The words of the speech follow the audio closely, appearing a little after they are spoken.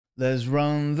Let's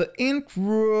run the intro.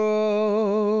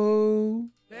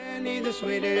 Danny the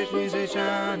Swedish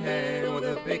musician, hey, with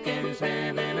a pick in his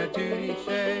hand and a tune each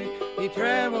day. He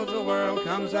travels the world,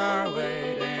 comes our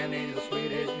way. Danny the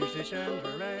Swedish musician,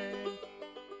 hooray.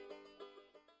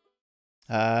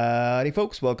 Howdy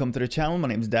folks, welcome to the channel. My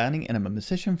name is Danny and I'm a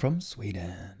musician from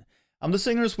Sweden. I'm the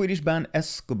singer of Swedish band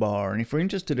Escobar, and if you're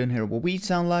interested in hearing what we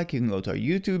sound like, you can go to our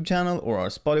YouTube channel or our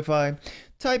Spotify,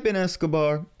 type in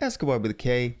Escobar, Escobar with a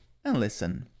K, and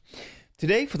listen.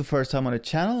 Today, for the first time on the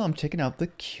channel, I'm checking out The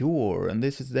Cure, and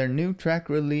this is their new track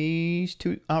released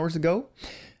 2 hours ago,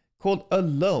 called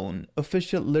Alone,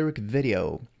 official lyric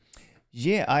video.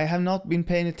 Yeah, I have not been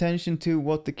paying attention to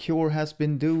what The Cure has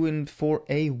been doing for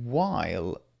a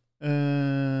while.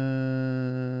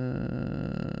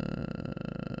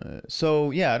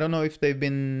 So yeah, I don't know if they've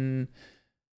been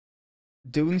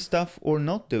doing stuff or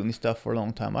not doing stuff for a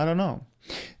long time. I don't know.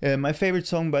 My favorite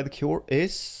song by The Cure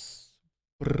is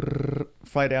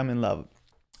Friday I'm in Love.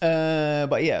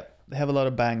 But yeah, they have a lot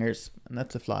of bangers, and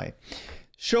that's a fly.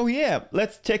 So yeah,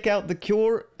 let's check out The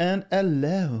Cure and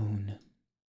Alone.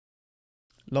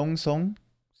 Long song,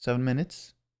 7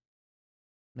 minutes.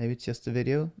 Maybe it's just a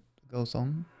video that goes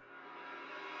on.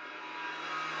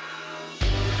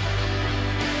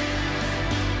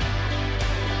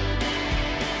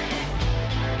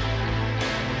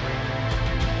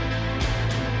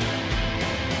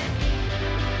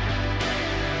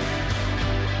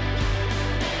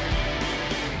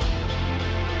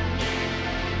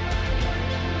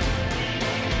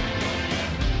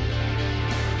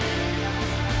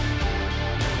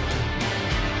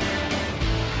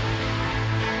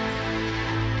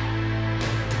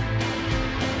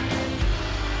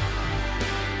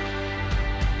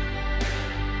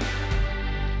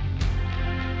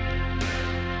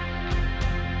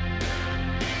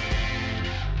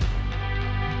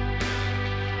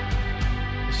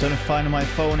 Trying to find on my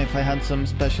phone if I had some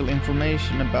special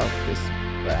information about this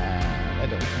band. I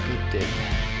don't think it did.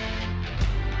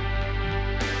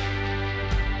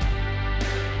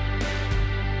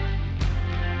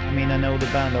 I mean, I know the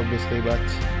band obviously, but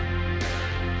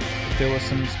if there was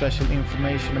some special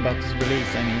information about this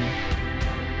release, I mean...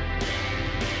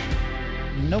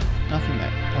 Nope, nothing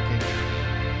there. Okay.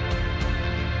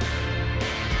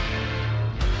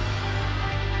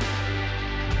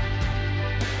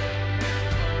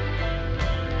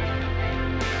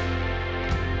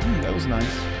 That was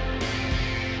nice.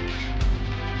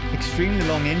 Extremely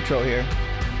long intro here.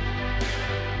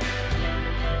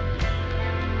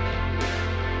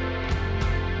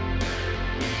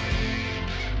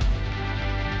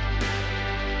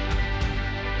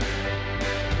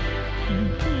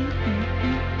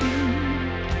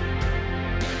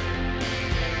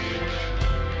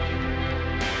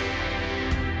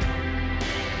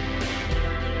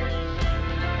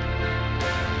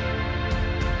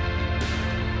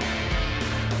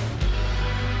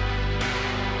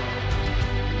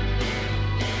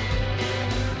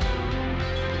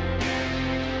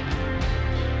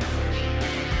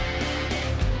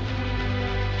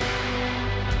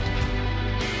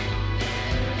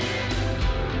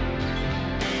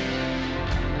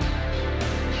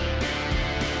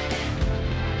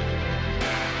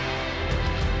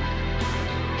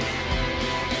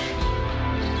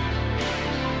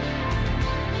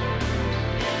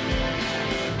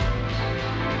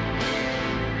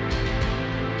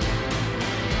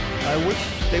 I wish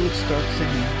they would start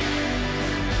singing.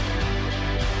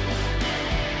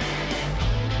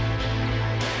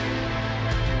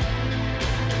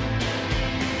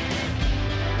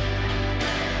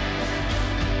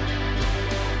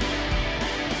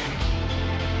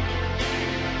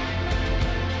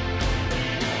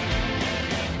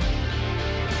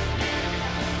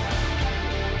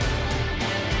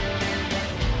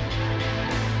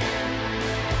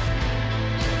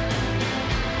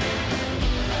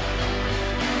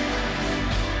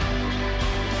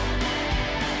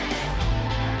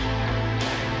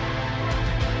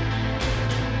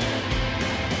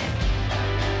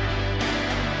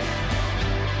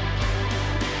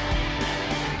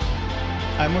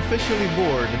 I'm officially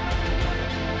bored.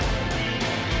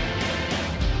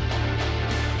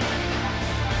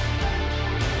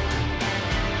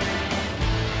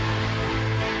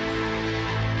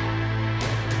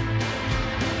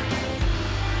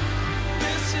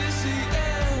 This is the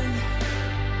end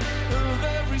of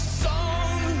every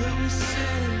song that we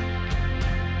sing.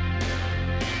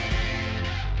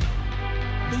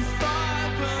 The fire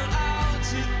burned out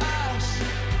to ash,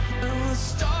 and the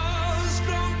stars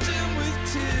grown dim with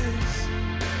tears.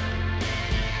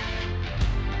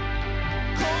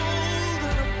 Cold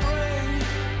and afraid,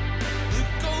 the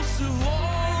ghosts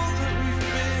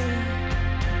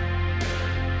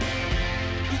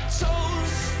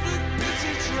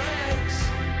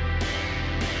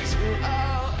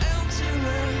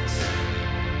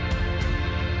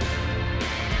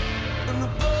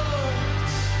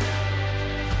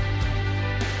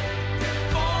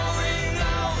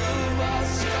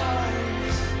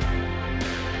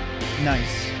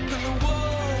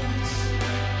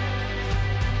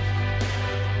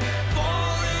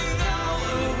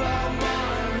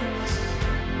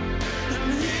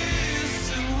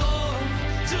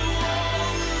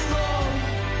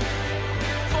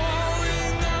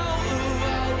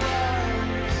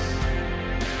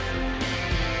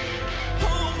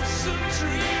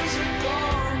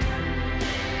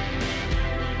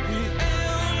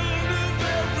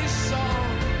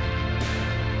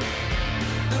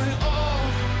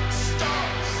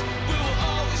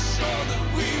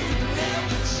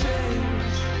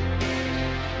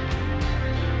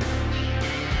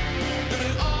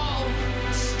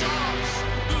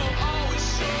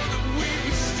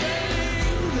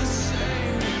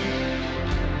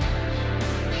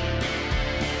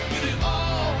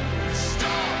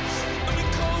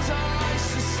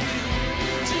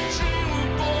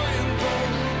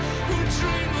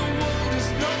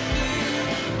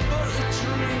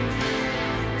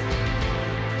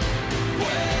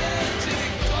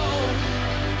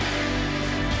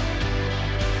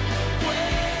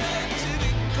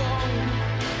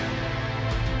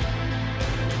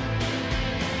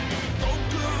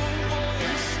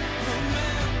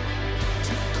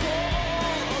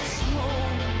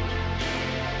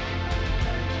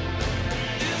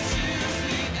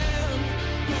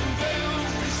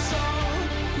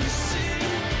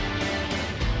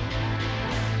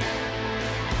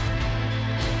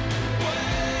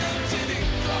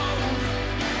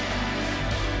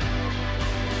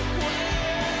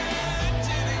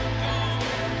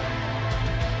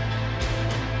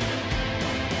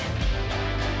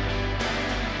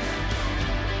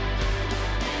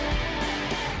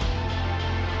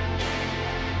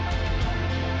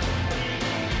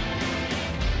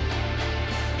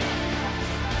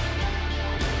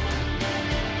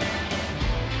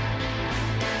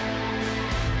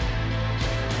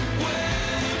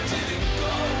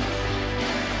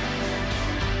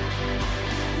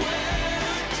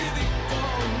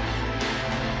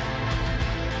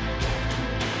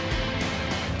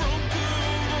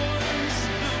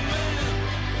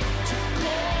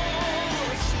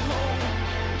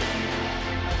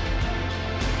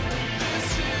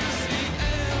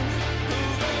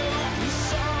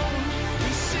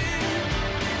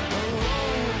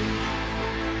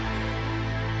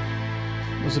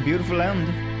was a beautiful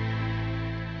end.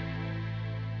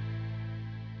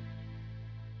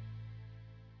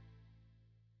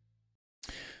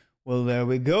 Well, there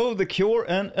we go, The Cure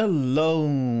and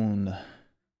Alone.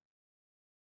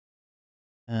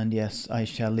 And yes, I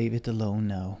shall leave it alone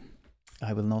now.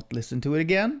 I will not listen to it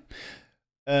again.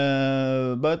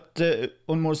 But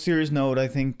on more serious note, I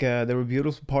think there were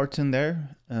beautiful parts in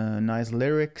there, nice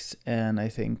lyrics, and I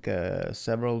think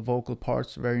several vocal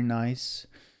parts very nice.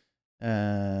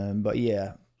 But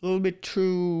yeah, a little bit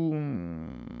true,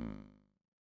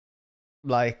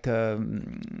 like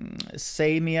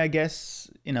samey, I guess.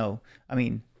 You know, I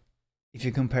mean, if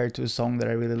you compare it to a song that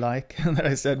I really like, that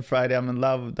I said Friday I'm in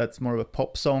Love, that's more of a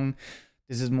pop song.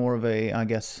 This is more of a, I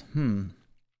guess,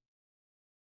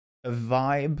 a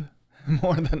vibe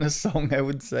more than a song, I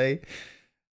would say.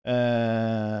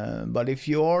 But if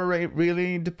you are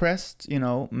really depressed, you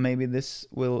know, maybe this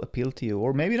will appeal to you,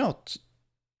 or maybe not.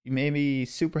 You may be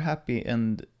super happy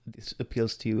and this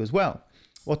appeals to you as well.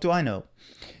 What do I know?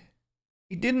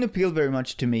 It didn't appeal very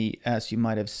much to me, as you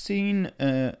might have seen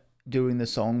during the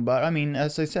song, but I mean,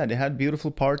 as I said, it had beautiful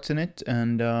parts in it,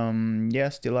 and yeah,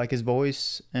 still like his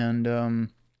voice, and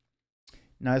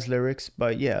nice lyrics,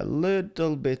 but yeah, a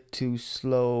little bit too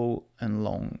slow and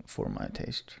long for my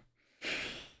taste.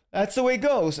 That's the way it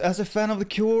goes. As a fan of The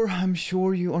Cure, I'm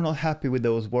sure you are not happy with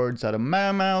those words out of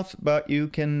my mouth, but you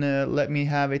can let me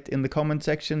have it in the comment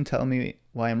section. Tell me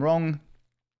why I'm wrong,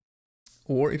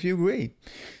 or if you agree.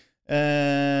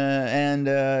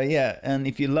 Yeah, and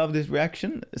if you love this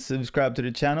reaction, subscribe to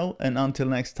the channel, and until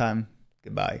next time,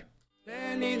 goodbye.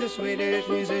 Danny the Swedish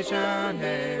musician,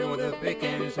 hey, with a pick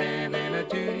in his hand and a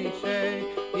tune each day.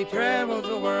 He travels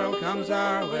the world, comes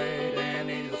our way.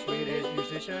 Danny the Swedish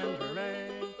musician, hooray.